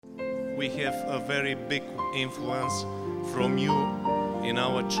we have a very big influence from you in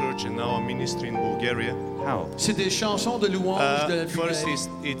our church and our ministry in Bulgaria. How? C'est des chansons de louange de la First,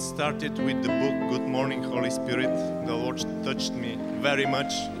 Bulgarie. it started with the book Good Morning, Holy Spirit. The Lord touched me very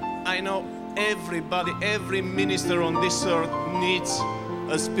much. I know everybody, every minister on this earth needs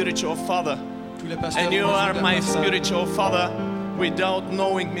a spiritual father. Tous les pasteurs And you ont are besoin my d'un pasteur. spiritual father without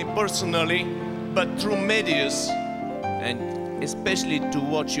knowing me personally, but through medias. And especially to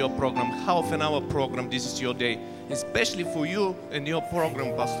watch your program, half an hour program, this is your day. Especially for you and your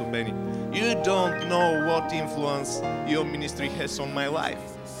program, Pastor Benny. You don't know what influence your ministry has on my life.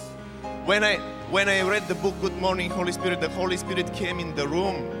 When I read the book Good Morning, Holy Spirit, the Holy Spirit came in the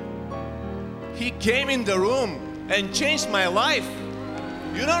room. He came in the room and changed my life.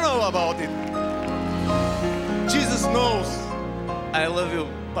 You don't know about it. Jesus knows. I love you,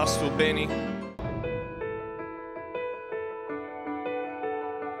 Pastor Benny.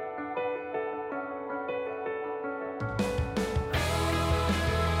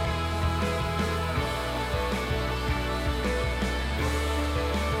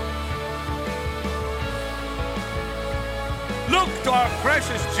 Look to our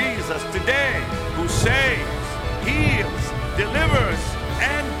precious Jesus today, who saves, heals, delivers,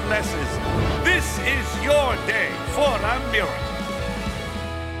 and blesses. This is your day for a miracle.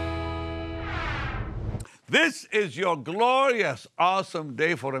 This is your glorious, awesome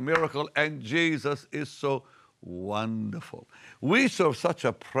day for a miracle, and Jesus is so wonderful. We serve such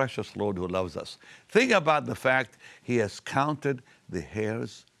a precious Lord who loves us. Think about the fact He has counted the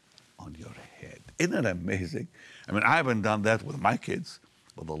hairs on your head. Isn't that amazing? I mean, I haven't done that with my kids,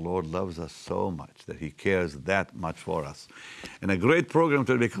 but the Lord loves us so much that He cares that much for us. And a great program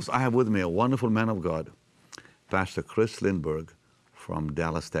today because I have with me a wonderful man of God, Pastor Chris Lindberg from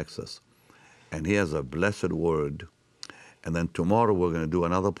Dallas, Texas. And he has a blessed word. And then tomorrow we're going to do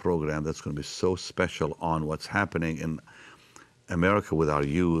another program that's going to be so special on what's happening in America with our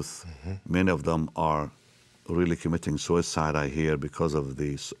youth. Many of them are really committing suicide, I hear, because of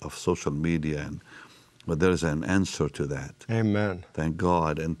social media. But there's an answer to that. Amen. Thank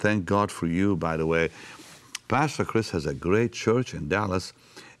God. And thank God for you, by the way. Pastor Chris has a great church in Dallas.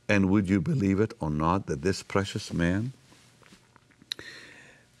 And would you believe it or not that this precious man,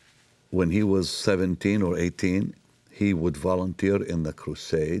 when he was 17 or 18, he would volunteer in the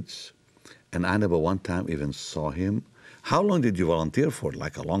crusades. And I never one time even saw him. How long did you volunteer for?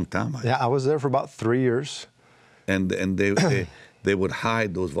 Like a long time. Yeah, I was there for about 3 years. And they would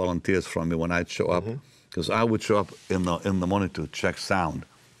hide those volunteers from me when I'd show up, because I would show up in the morning to check sound,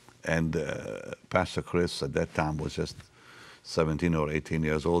 and Pastor Chris at that time was just 17 or 18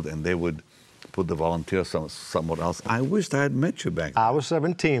 years old, and they would put the volunteers somewhere else. I wished I had met you back then. I was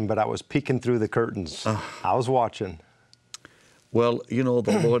 17, but I was peeking through the curtains. I was watching. Well, you know,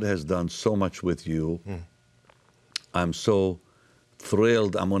 the Lord has done so much with you. I'm so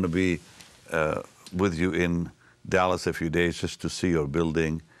thrilled. I'm going to be with you in Dallas a few days just to see your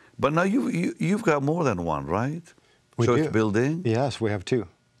building. But now you've got more than one, right? We Church do. building? Yes, we have two.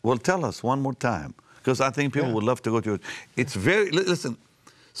 Well, tell us one more time, because I think people would love to go to it. It's very, listen,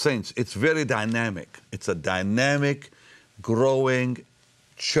 saints, it's very dynamic. It's a dynamic, growing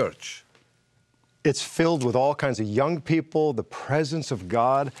church. It's filled with all kinds of young people, the presence of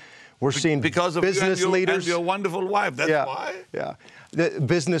God. We're seeing Because of business you and leaders. your wonderful wife, that's why? Yeah. The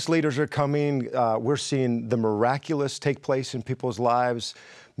business leaders are coming. We're seeing the miraculous take place in people's lives.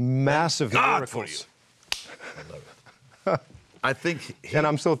 Massive God for miracles. you. I love it. I think And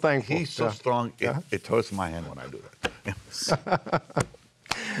I'm so thankful. He's so Yeah. strong, it hurts my hand when I do that.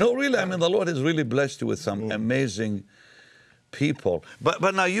 No, really, I mean, the Lord has really blessed you with some amazing people.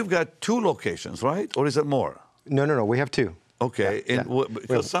 But now you've got two locations, right? Or is it more? No. We have two. Okay, Yeah, yeah.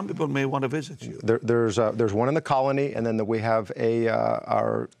 because some people may want to visit you. There's one in the Colony, and then we have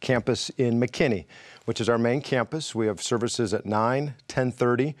our campus in McKinney, which is our main campus. We have services at 9,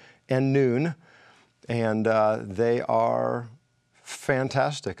 10:30, and noon, and they are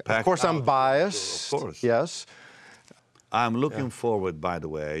fantastic. Packed Of course, I'm out, biased. of course. Yes. I'm looking forward, by the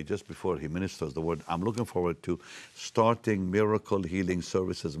way, just before he ministers the word, I'm looking forward to starting miracle healing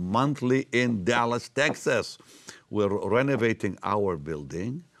services monthly in Dallas, Texas. We're renovating our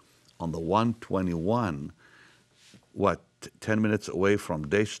building on the 121, 10 minutes away from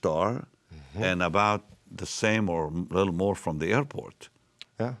Daystar, and about the same or a little more from the airport.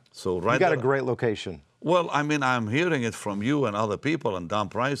 Yeah. So right You got a there- great location. Well, I mean, I'm hearing it from you and other people and Don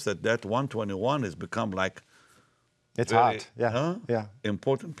Price that 121 has become like It's very, hot. Yeah. Yeah.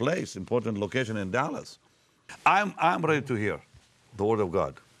 important place, important location in Dallas. I'm ready to hear the word of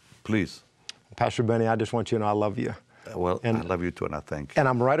God. Please. Pastor Benny, I just want you to know I love you. Well, And- I love you too, and I thank you. And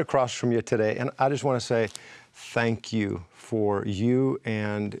I'm right across from you today. And I just want to say thank you for you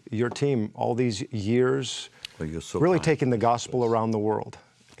and your team all these years, Well, you're so really kind. taking the gospel around the world.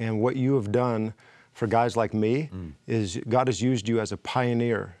 And what you have done for guys like me is God has used you as a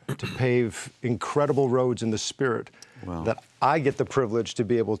pioneer to pave incredible roads in the Spirit Wow. that I get the privilege to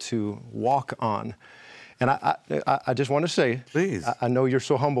be able to walk on. And I just want to say, Please. I know you're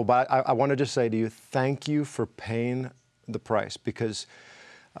so humble, but I want to just say to you, thank you for paying the price, because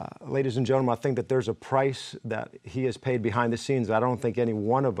ladies and gentlemen, I think that there's a price that he has paid behind the scenes that I don't think any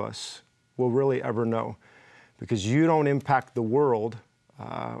one of us will really ever know, because you don't impact the world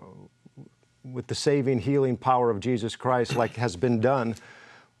with the saving, healing power of Jesus Christ like has been done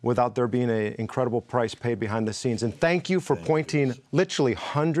without there being an incredible price paid behind the scenes. And thank you for pointing literally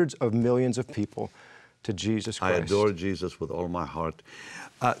hundreds of millions of people to Jesus I Christ. adore Jesus with all my heart.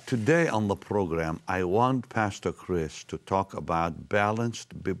 Today on the program, I want Pastor Chris to talk about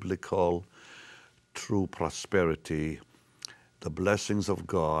balanced biblical true prosperity, the blessings of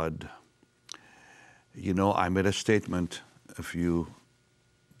God. You know, I made a statement a few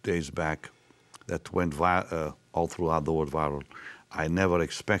days back that went all throughout the world viral. I never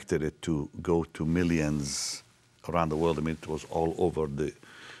expected it to go to millions around the world. I mean, it was all over the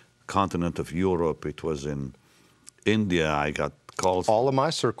continent of Europe. It was in India. I got calls. All of my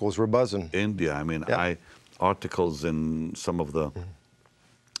circles were buzzing. India. I mean, Yeah. articles in some of the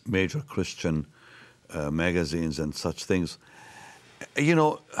major Christian magazines and such things. You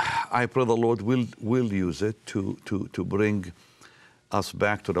know, I pray the Lord will use it to bring us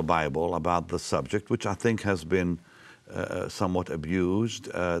back to the Bible about the subject, which I think has been somewhat abused.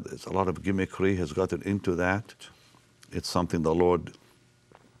 There's a lot of gimmickry has gotten into that. It's something the Lord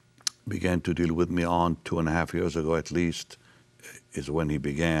began to deal with me on 2.5 years ago at least, is when he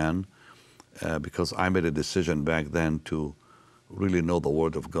began, because I made a decision back then to really know the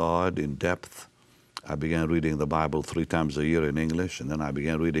Word of God in depth. I began reading the Bible 3 times a year in English, and then I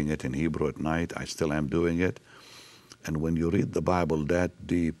began reading it in Hebrew at night. I still am doing it. And when you read the Bible that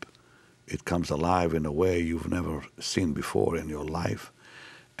deep, it comes alive in a way you've never seen before in your life.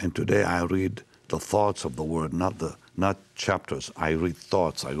 And today I read the thoughts of the Word, not chapters. I read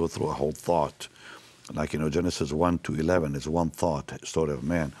thoughts. I go through a whole thought. Like, you know, Genesis 1 to 11 is one thought, story of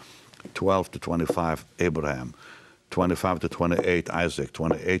man. 12 to 25, Abraham. 25 to 28, Isaac.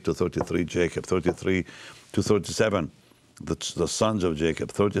 28 to 33, Jacob. 33 to 37, the sons of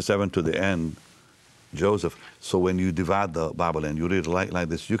Jacob. 37 to the end, Joseph. So when you divide the Bible and you read like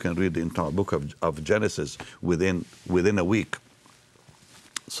this, you can read the entire book of Genesis within a week.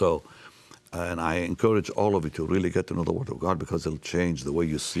 So, and I encourage all of you to really get to know the Word of God, because it'll change the way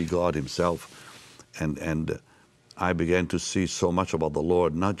you see God Himself. And I began to see so much about the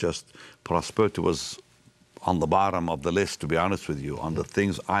Lord. Not just prosperity was on the bottom of the list, to be honest with you, on the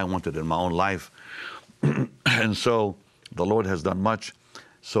things I wanted in my own life. And so the Lord has done much.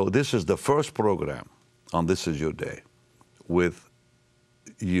 So this is the first program on This Is Your Day with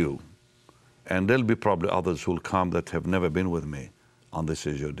you. And there'll be probably others who'll come that have never been with me on This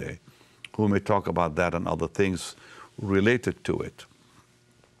Is Your Day, who may talk about that and other things related to it.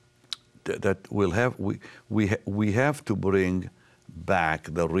 That we'll have, we have to bring back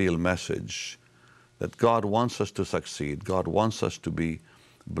the real message that God wants us to succeed. God wants us to be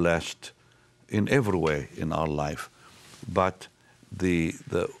blessed in every way in our life. But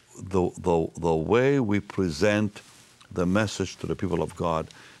the way we present the message to the people of God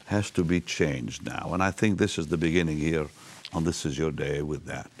has to be changed now. And I think this is the beginning here on This Is Your Day with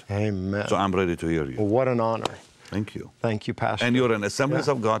that. Amen. So I'm ready to hear you. Well, what an honor. Thank you. Thank you, Pastor. And you're an Assemblies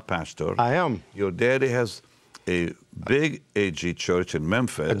Yeah. of God pastor. I am. Your daddy has a big AG church in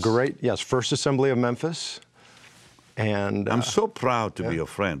Memphis. A great, yes, First Assembly of Memphis. And I'm so proud to be your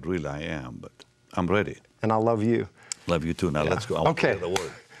friend, really I am, but I'm ready. and I love you. Love you too. Now let's go. I want to Okay. hear the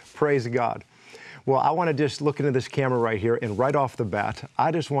Word. Praise God. Well, I want to just look into this camera right here, and right off the bat,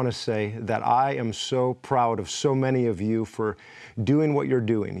 I just want to say that I am so proud of so many of you for doing what you're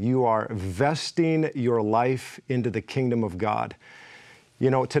doing. You are vesting your life into the kingdom of God. You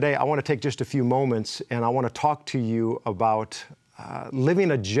know, today I want to take just a few moments and I want to talk to you about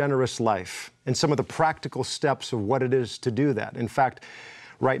living a generous life and some of the practical steps of what it is to do that. In fact,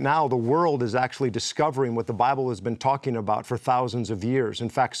 right now, the world is actually discovering what the Bible has been talking about for thousands of years. In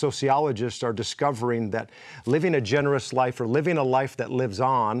fact, sociologists are discovering that living a generous life or living a life that lives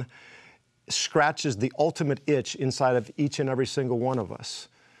on scratches the ultimate itch inside of each and every single one of us.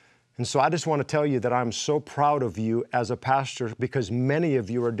 And so I just want to tell you that I'm so proud of you as a pastor because many of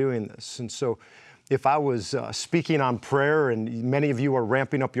you are doing this. And so if I was speaking on prayer and many of you are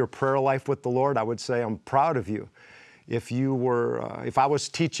ramping up your prayer life with the Lord, I would say I'm proud of you. if I was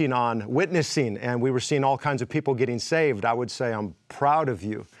teaching on witnessing and we were seeing all kinds of people getting saved, I would say, I'm proud of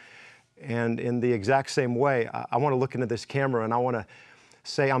you. And in the exact same way, I want to look into this camera and I want to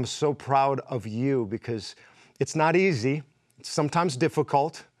say, I'm so proud of you, because it's not easy. It's sometimes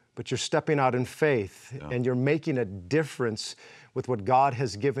difficult, but you're stepping out in faith and you're making a difference with what God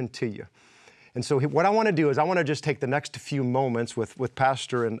has given to you. And so what I want to do is I want to just take the next few moments with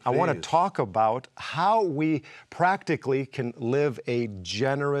Pastor, and I want to talk about how we practically can live a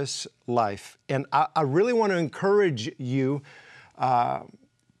generous life. And I really want to encourage you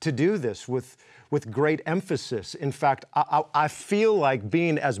to do this with great emphasis. In fact, I feel like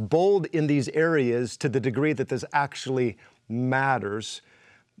being as bold in these areas to the degree that this actually matters,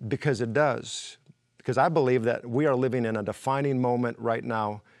 because it does. Because I believe that we are living in a defining moment right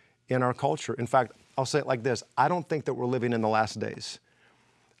now in our culture. In fact, I'll say it like this: I don't think that we're living in the last days.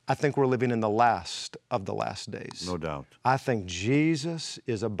 I think we're living in the last of the last days. No doubt. I think Jesus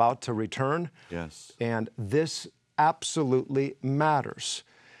is about to return. Yes. And this absolutely matters.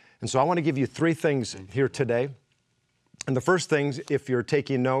 And so I want to give you three things here today. And the first thing, if you're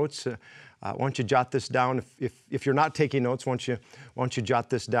taking notes, why don't you jot this down? If you're not taking notes, why don't you jot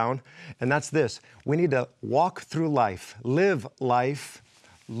this down? And that's this: we need to walk through life, live life,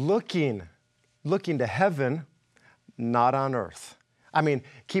 looking to heaven, not on earth. I mean,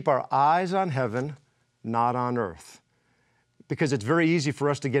 keep our eyes on heaven, not on earth. Because it's very easy for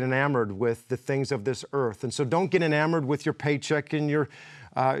us to get enamored with the things of this earth. And so don't get enamored with your paycheck and your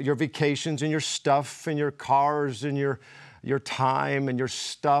vacations and your stuff and your cars and your time and your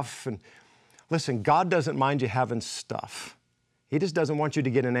stuff. And listen, God doesn't mind you having stuff. He just doesn't want you to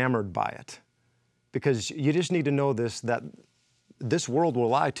get enamored by it. Because you just need to know this, that this world will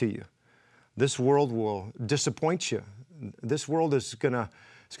lie to you. This world will disappoint you. This world is gonna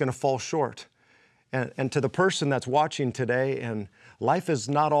fall short. And to the person that's watching today, and life is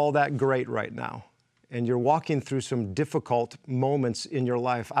not all that great right now, and you're walking through some difficult moments in your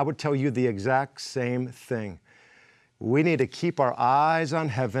life, I would tell you the exact same thing. We need to keep our eyes on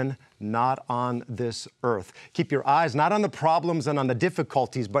heaven, not on this earth. Keep your eyes not on the problems and on the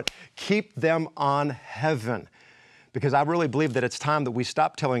difficulties, but keep them on heaven. Because I really believe that it's time that we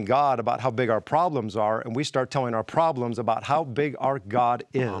stop telling God about how big our problems are, and we start telling our problems about how big our God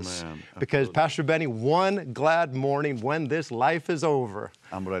is. Amen. Because Pastor Benny, one glad morning when this life is over,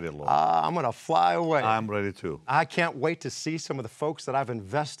 I'm ready, Lord. I'm going to fly away. I'm ready too. I can't wait to see some of the folks that I've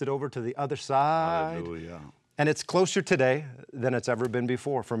invested over to the other side. Hallelujah. And it's closer today than it's ever been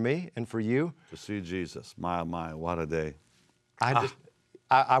before for me and for you. To see Jesus. My, what a day.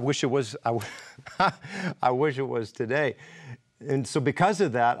 I wish it was. I wish it was today. And so, because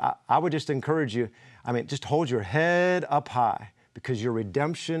of that, I would just encourage you. I mean, just hold your head up high, because your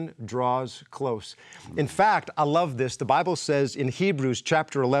redemption draws close. In fact, I love this. The Bible says in Hebrews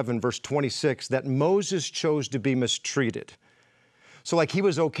chapter 11, verse 26, that Moses chose to be mistreated. So, like, he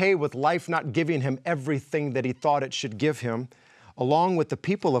was okay with life not giving him everything that he thought it should give him, along with the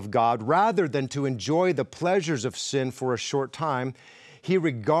people of God, rather than to enjoy the pleasures of sin for a short time. He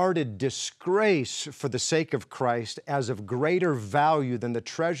regarded disgrace for the sake of Christ as of greater value than the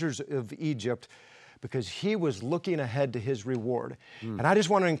treasures of Egypt, because he was looking ahead to his reward. And I just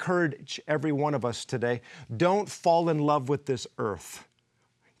want to encourage every one of us today, don't fall in love with this earth.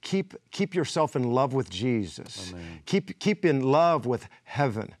 Keep yourself in love with Jesus. Amen. Keep in love with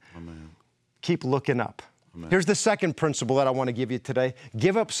heaven. Amen. Keep looking up. Amen. Here's the second principle that I want to give you today.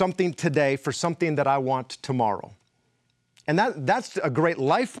 Give up something today for something that I want tomorrow. And that's a great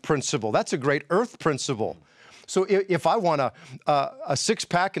life principle. That's a great earth principle. So if I want a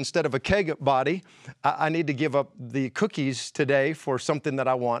six-pack instead of a keg body, I need to give up the cookies today for something that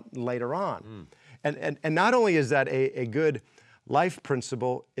I want later on. And not only is that a good life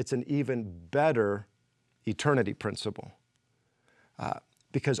principle, it's an even better eternity principle.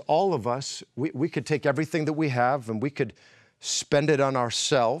 Because all of us, we could take everything that we have and we could spend it on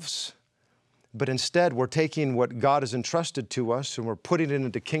ourselves. But instead, we're taking what God has entrusted to us and we're putting it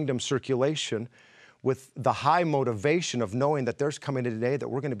into kingdom circulation with the high motivation of knowing that there's coming a day that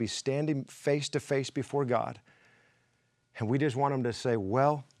we're going to be standing face to face before God. And we just want Him to say,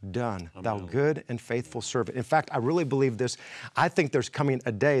 well done, thou good and faithful servant. In fact, I really believe this. I think there's coming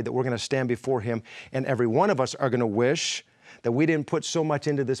a day that we're going to stand before Him, and every one of us are going to wish that we didn't put so much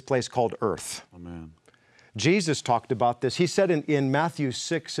into this place called earth. Amen. Jesus talked about this. He said in Matthew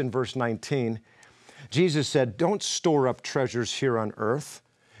 6 and verse 19, Jesus said, don't store up treasures here on earth.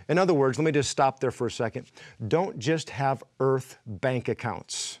 In other words, let me just stop there for a second. Don't just have earth bank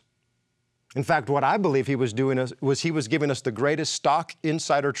accounts. In fact, what I believe he was doing was he was giving us the greatest stock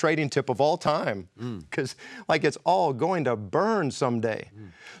insider trading tip of all time, because like it's all going to burn someday.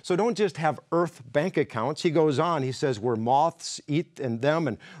 So don't just have earth bank accounts. He goes on, he says, where moths eat in them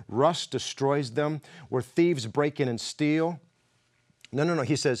and rust destroys them, where thieves break in and steal. No.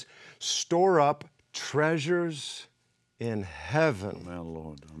 He says, store up treasures in heaven. Amen,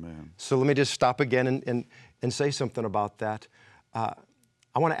 Lord. Amen. So let me just stop again and say something about that.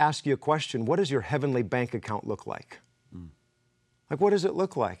 I want to ask you a question. What does your heavenly bank account look like? Like, what does it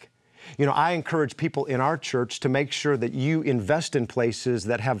look like? You know, I encourage people in our church to make sure that you invest in places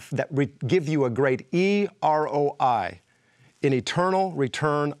that give you a great EROI, an eternal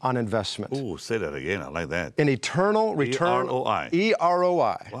return on investment. Ooh, say that again. I like that. An eternal return. EROI.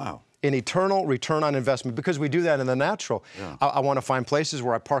 EROI. Wow. An eternal return on investment, because we do that in the natural. Yeah. I want to find places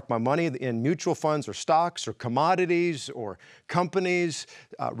where I park my money in mutual funds or stocks or commodities or companies,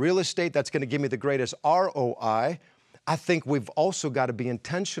 real estate that's going to give me the greatest ROI. I think we've also got to be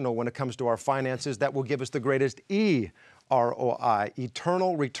intentional when it comes to our finances that will give us the greatest ROI,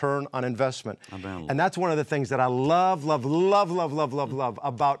 eternal return on investment. Amen. And that's one of the things that I love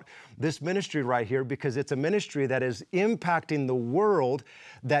about this ministry right here, because it's a ministry that is impacting the world,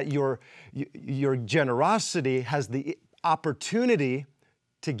 that your generosity has the opportunity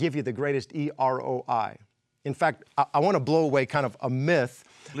to give you the greatest ROI. In fact, I want to blow away kind of a myth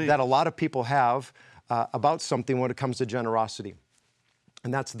that a lot of people have about something when it comes to generosity.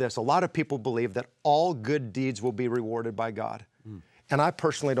 And that's this. A lot of people believe that all good deeds will be rewarded by God. And I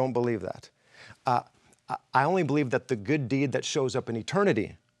personally don't believe that. I only believe that the good deed that shows up in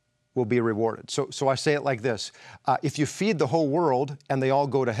eternity will be rewarded. So I say it like this. If you feed the whole world and they all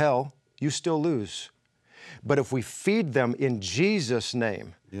go to hell, you still lose. But if we feed them in Jesus'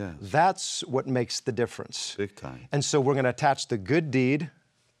 name, yes, that's what makes the difference. Big time. And so we're going to attach the good deed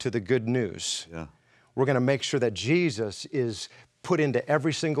to the good news. Yeah. We're going to make sure that Jesus is put into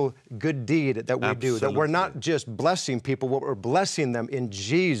every single good deed that we do, that we're not just blessing people, but we're blessing them in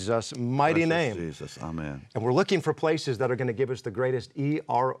Jesus' mighty name. Jesus, amen. And we're looking for places that are going to give us the greatest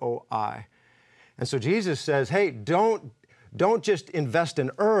EROI. And so Jesus says, hey, don't just invest in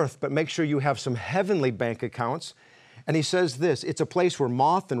earth, but make sure you have some heavenly bank accounts. And he says this, it's a place where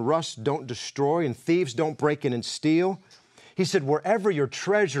moth and rust don't destroy and thieves don't break in and steal. He said, wherever your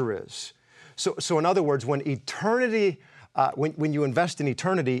treasure is. So in other words, when eternity, when you invest in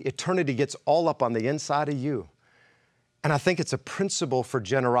eternity, eternity gets all up on the inside of you. And I think it's a principle for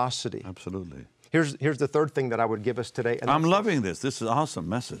generosity. Absolutely. Here's the third thing that I would give us today. And I'm loving this. This is an awesome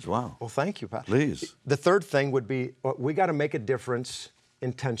message. Wow. Well, thank you, Pastor. Please. The third thing would be, we got to make a difference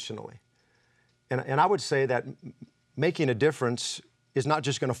intentionally. And I would say that making a difference is not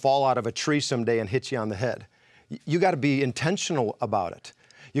just going to fall out of a tree someday and hit you on the head. You got to be intentional about it.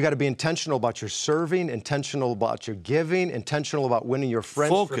 You got to be intentional about your serving, intentional about your giving, intentional about winning your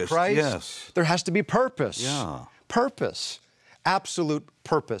friends Focused, for Christ. yes. There has to be purpose. Yeah. Purpose. Absolute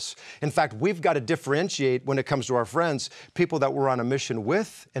purpose. In fact, we've got to differentiate when it comes to our friends, people that we're on a mission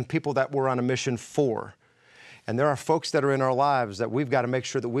with and people that we're on a mission for. And there are folks that are in our lives that we've got to make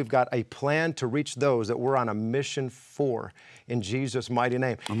sure that we've got a plan to reach those that we're on a mission for in Jesus' mighty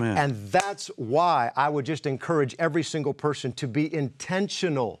name. Amen. And that's why I would just encourage every single person to be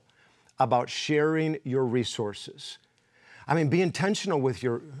intentional about sharing your resources. I mean, be intentional with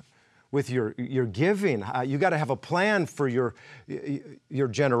your giving. You got to have a plan for your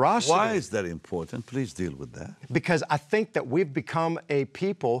generosity. Why is that important? Please deal with that. Because I think that we've become a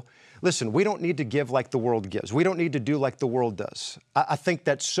people. Listen, we don't need to give like the world gives. We don't need to do like the world does. I think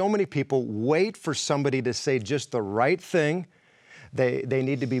that so many people wait for somebody to say just the right thing. They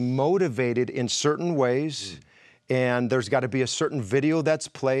need to be motivated in certain ways. And there's got to be a certain video that's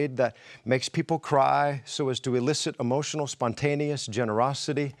played that makes people cry so as to elicit emotional, spontaneous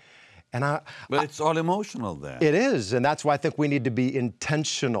generosity. But it's all emotional there. It is, and that's why I think we need to be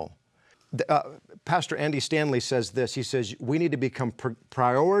intentional. Pastor Andy Stanley says this. He says, we need to become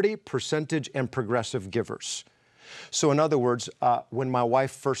priority, percentage, and progressive givers. So in other words, when my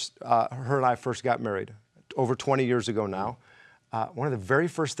wife her and I first got married, over 20 years ago now, one of the very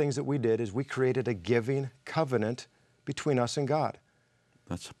first things that we did is we created a giving covenant between us and God.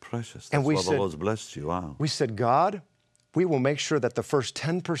 That's precious. And That's we why said, the Lord's blessed you. Wow. We said, God, we will make sure that the first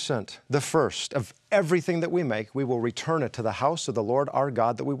 10%, the first of everything that we make, we will return it to the house of the Lord our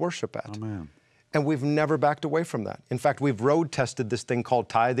God that we worship at. Amen. And we've never backed away from that. In fact, we've road tested this thing called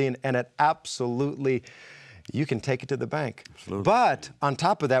tithing, and it absolutely, you can take it to the bank. Absolutely. But on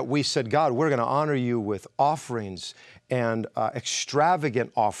top of that, we said, God, we're going to honor you with offerings and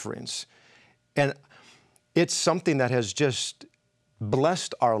extravagant offerings. And it's something that has just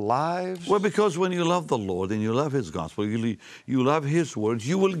blessed our lives. Well, because when you love the Lord and you love His gospel, you love His words,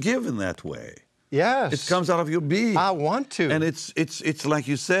 you will give in that way. Yes. It comes out of your being. I want to. And it's like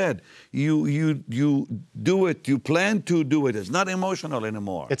you said, you do it, you plan to do it. It's not emotional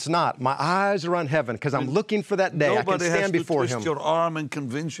anymore. It's not. My eyes are on heaven because I'm looking for that day. Nobody I can stand has before to twist Him. your arm and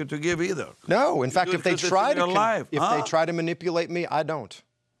convince you to give either. No, in fact, do if it they 'cause it's try in your life. if they try to manipulate me, I don't.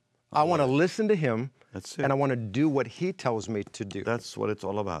 I want to listen to Him, That's it. and I want to do what He tells me to do. That's what it's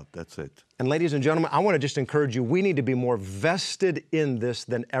all about. That's it. And ladies and gentlemen, I want to just encourage you, we need to be more vested in this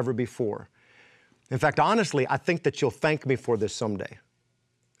than ever before. In fact, honestly, I think that you'll thank me for this someday.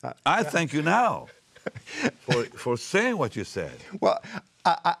 I thank you now for saying what you said. Well,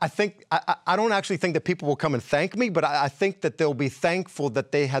 I think, I don't actually think that people will come and thank me, but I think that they'll be thankful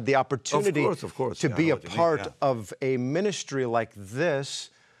that they had the opportunity Of course. to Yeah, I be know a what you mean, part yeah. of a ministry like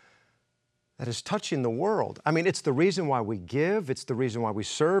this that is touching the world. I mean, it's the reason why we give, it's the reason why we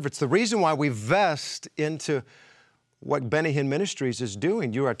serve, it's the reason why we vest into what Benny Hinn Ministries is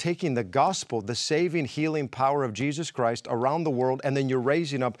doing. You are taking the gospel, the saving, healing power of Jesus Christ around the world, and then you're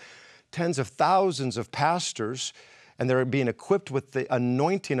raising up tens of thousands of pastors, and they're being equipped with the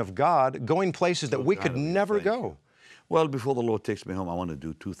anointing of God, going places that we could never go. Well, before the Lord takes me home, I want to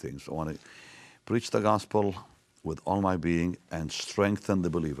do two things. I want to preach the gospel with all my being and strengthen the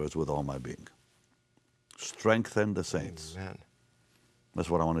believers with all my being. Strengthen the saints. Amen.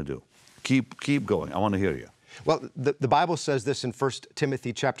 That's what I want to do. Keep going. I want to hear you. Well, the Bible says this in 1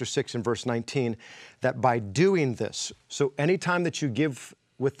 Timothy chapter 6 and verse 19, that by doing this, so anytime that you give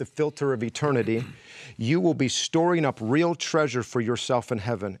with the filter of eternity, you will be storing up real treasure for yourself in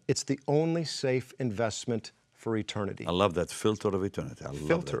heaven. It's the only safe investment for eternity. I love that filter of eternity. I love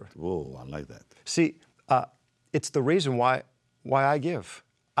Filter. that. Whoa, I like that. See, it's the reason why I give.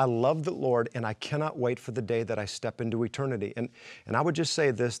 I love the Lord, and I cannot wait for the day that I step into eternity. And I would just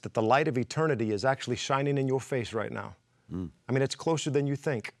say this, that the light of eternity is actually shining in your face right now. I mean, it's closer than you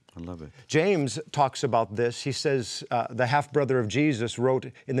think. I love it. James talks about this. He says, the half-brother of Jesus wrote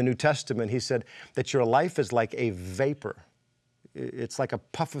in the New Testament, he said that your life is like a vapor. It's like a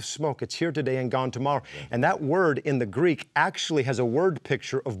puff of smoke. It's here today and gone tomorrow. And that word in the Greek actually has a word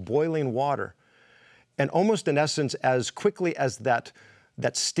picture of boiling water. And almost in essence, as quickly as that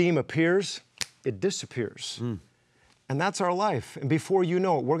steam appears, it disappears. And that's our life. And before you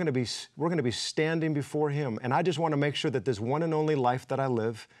know it, we're going to be standing before Him. And I just want to make sure that this one and only life that I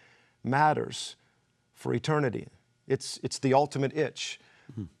live matters for eternity. It's the ultimate itch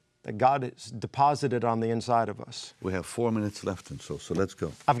that God has deposited on the inside of us. We have 4 minutes left, and so let's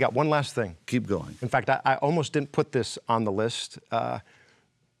go. I've got one last thing. Keep going. In fact, I almost didn't put this on the list,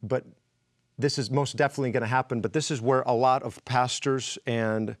 but this is most definitely going to happen. But this is where a lot of pastors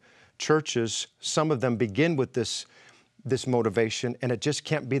and churches, some of them begin with this motivation, and it just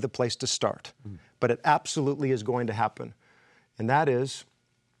can't be the place to start. But it absolutely is going to happen. And that is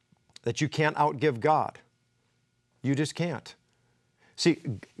that you can't outgive God. You just can't. See,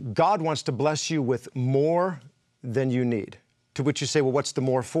 God wants to bless you with more than you need. To which you say, well, what's the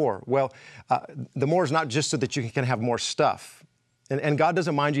more for? Well, the more is not just so that you can have more stuff. And God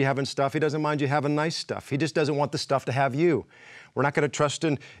doesn't mind you having stuff. He doesn't mind you having nice stuff. He just doesn't want the stuff to have you. We're not going to trust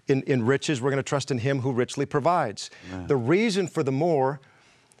in riches. We're going to trust in Him who richly provides. Amen. The reason for the more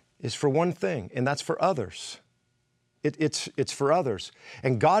is for one thing, and that's for others. It's for others.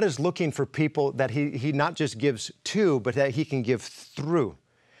 And God is looking for people that He not just gives to, but that He can give through.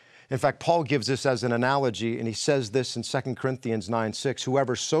 In fact, Paul gives this as an analogy, and he says this in 2 Corinthians 9:6,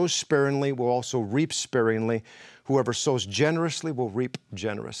 whoever sows sparingly will also reap sparingly. Whoever sows generously will reap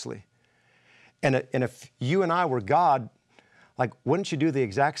generously. And if you and I were God, like, wouldn't you do the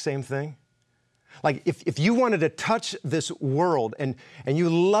exact same thing? Like, if you wanted to touch this world and you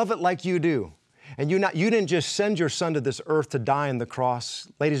love it like you do, and you didn't just send your Son to this earth to die on the cross.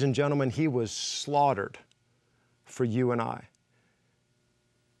 Ladies and gentlemen, He was slaughtered for you and I.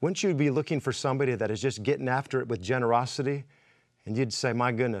 Wouldn't you be looking for somebody that is just getting after it with generosity? And you'd say,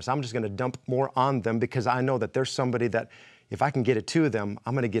 my goodness, I'm just going to dump more on them because I know that there's somebody that if I can get it to them,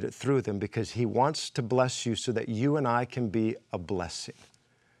 I'm going to get it through them because He wants to bless you so that you and I can be a blessing.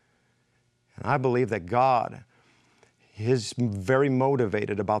 And I believe that God is very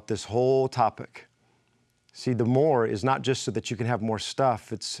motivated about this whole topic. See, the more is not just so that you can have more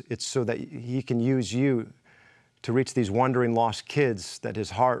stuff. It's so that He can use you to reach these wandering lost kids that His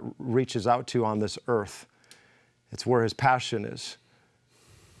heart reaches out to on this earth. It's where His passion is.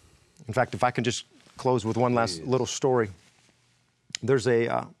 In fact, if I can just close with one last little story. There's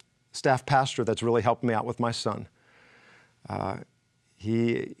a staff pastor that's really helped me out with my son.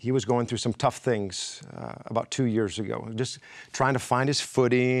 he was going through some tough things about 2 years ago, just trying to find his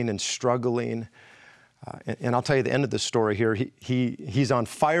footing and struggling. And I'll tell you the end of the story here. He's on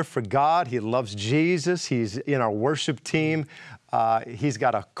fire for God. He loves Jesus. He's in our worship team. He's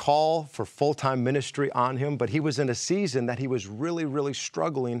got a call for full-time ministry on him, but he was in a season that he was really, really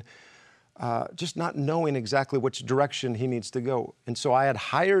struggling, just not knowing exactly which direction he needs to go. And so I had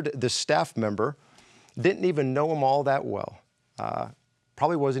hired this staff member, didn't even know him all that well.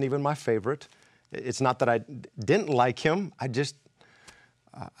 Probably wasn't even my favorite. It's not that I didn't like him. I didn't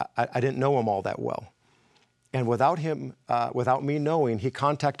know him all that well. And without him, without me knowing, he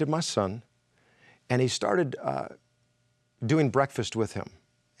contacted my son, and he started doing breakfast with him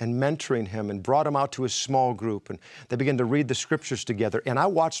and mentoring him and brought him out to his small group. And they began to read the scriptures together. And I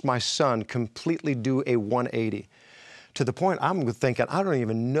watched my son completely do a 180 to the point I'm thinking, I don't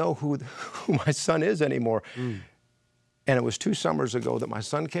even know who my son is anymore. And it was 2 summers ago that my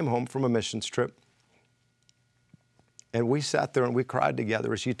son came home from a missions trip. And we sat there and we cried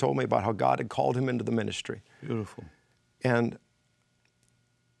together as he told me about how God had called him into the ministry. Beautiful. And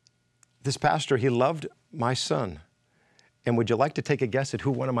this pastor, he loved my son. And would you like to take a guess at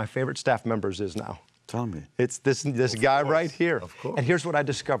who one of my favorite staff members is now? Tell me. It's this guy right here. Of course. And here's what I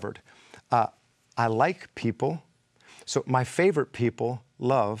discovered. I like people. So my favorite people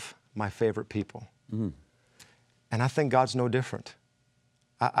love my favorite people. And I think God's no different.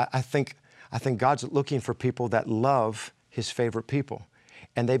 I think God's looking for people that love his favorite people.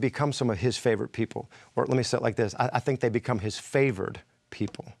 And they become some of his favorite people. Or let me say it like this. I think they become his favored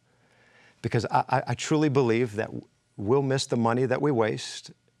people. Because I truly believe that we'll miss the money that we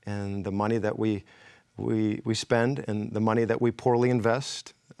waste and the money that we spend and the money that we poorly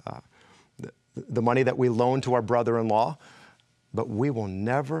invest, the money that we loan to our brother-in-law, but we will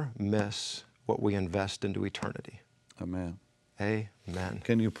never miss what we invest into eternity. Amen. Amen.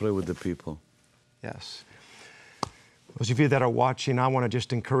 Can you pray with the people? Yes. Those of you that are watching, I want to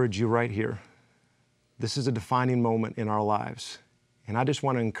just encourage you right here. This is a defining moment in our lives. And I just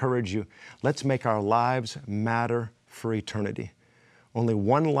want to encourage you, let's make our lives matter for eternity. Only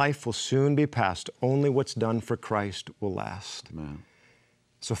one life will soon be passed. Only what's done for Christ will last. Amen.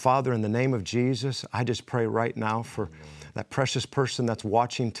 So, Father, in the name of Jesus, I just pray right now for that precious person that's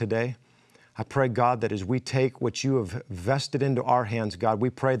watching today. I pray, God, that as we take what you have vested into our hands, God, we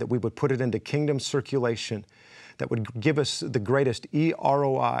pray that we would put it into kingdom circulation, that would give us the greatest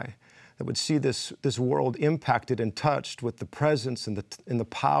ROI, that would see this world impacted and touched with the presence and the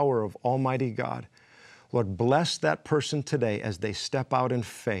power of Almighty God. Lord, bless that person today as they step out in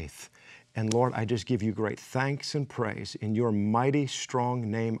faith. And Lord, I just give you great thanks and praise. In your mighty, strong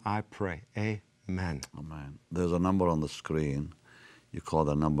name I pray. Amen. Amen. There's a number on the screen. You call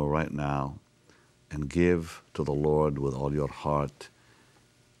that number right now and give to the Lord with all your heart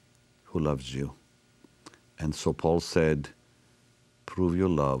who loves you. And so Paul said, prove your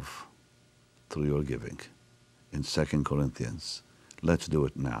love through your giving in 2 Corinthians. Let's do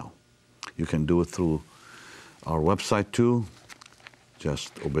it now. You can do it through our website too.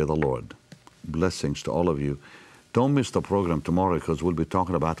 Just obey the Lord. Blessings to all of you. Don't miss the program tomorrow because we'll be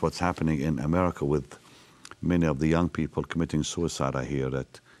talking about what's happening in America with many of the young people committing suicide. I hear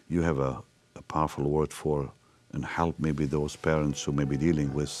that you have a powerful word for and help maybe those parents who may be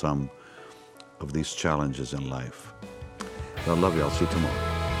dealing with some of these challenges in life. I love you. I'll see you tomorrow.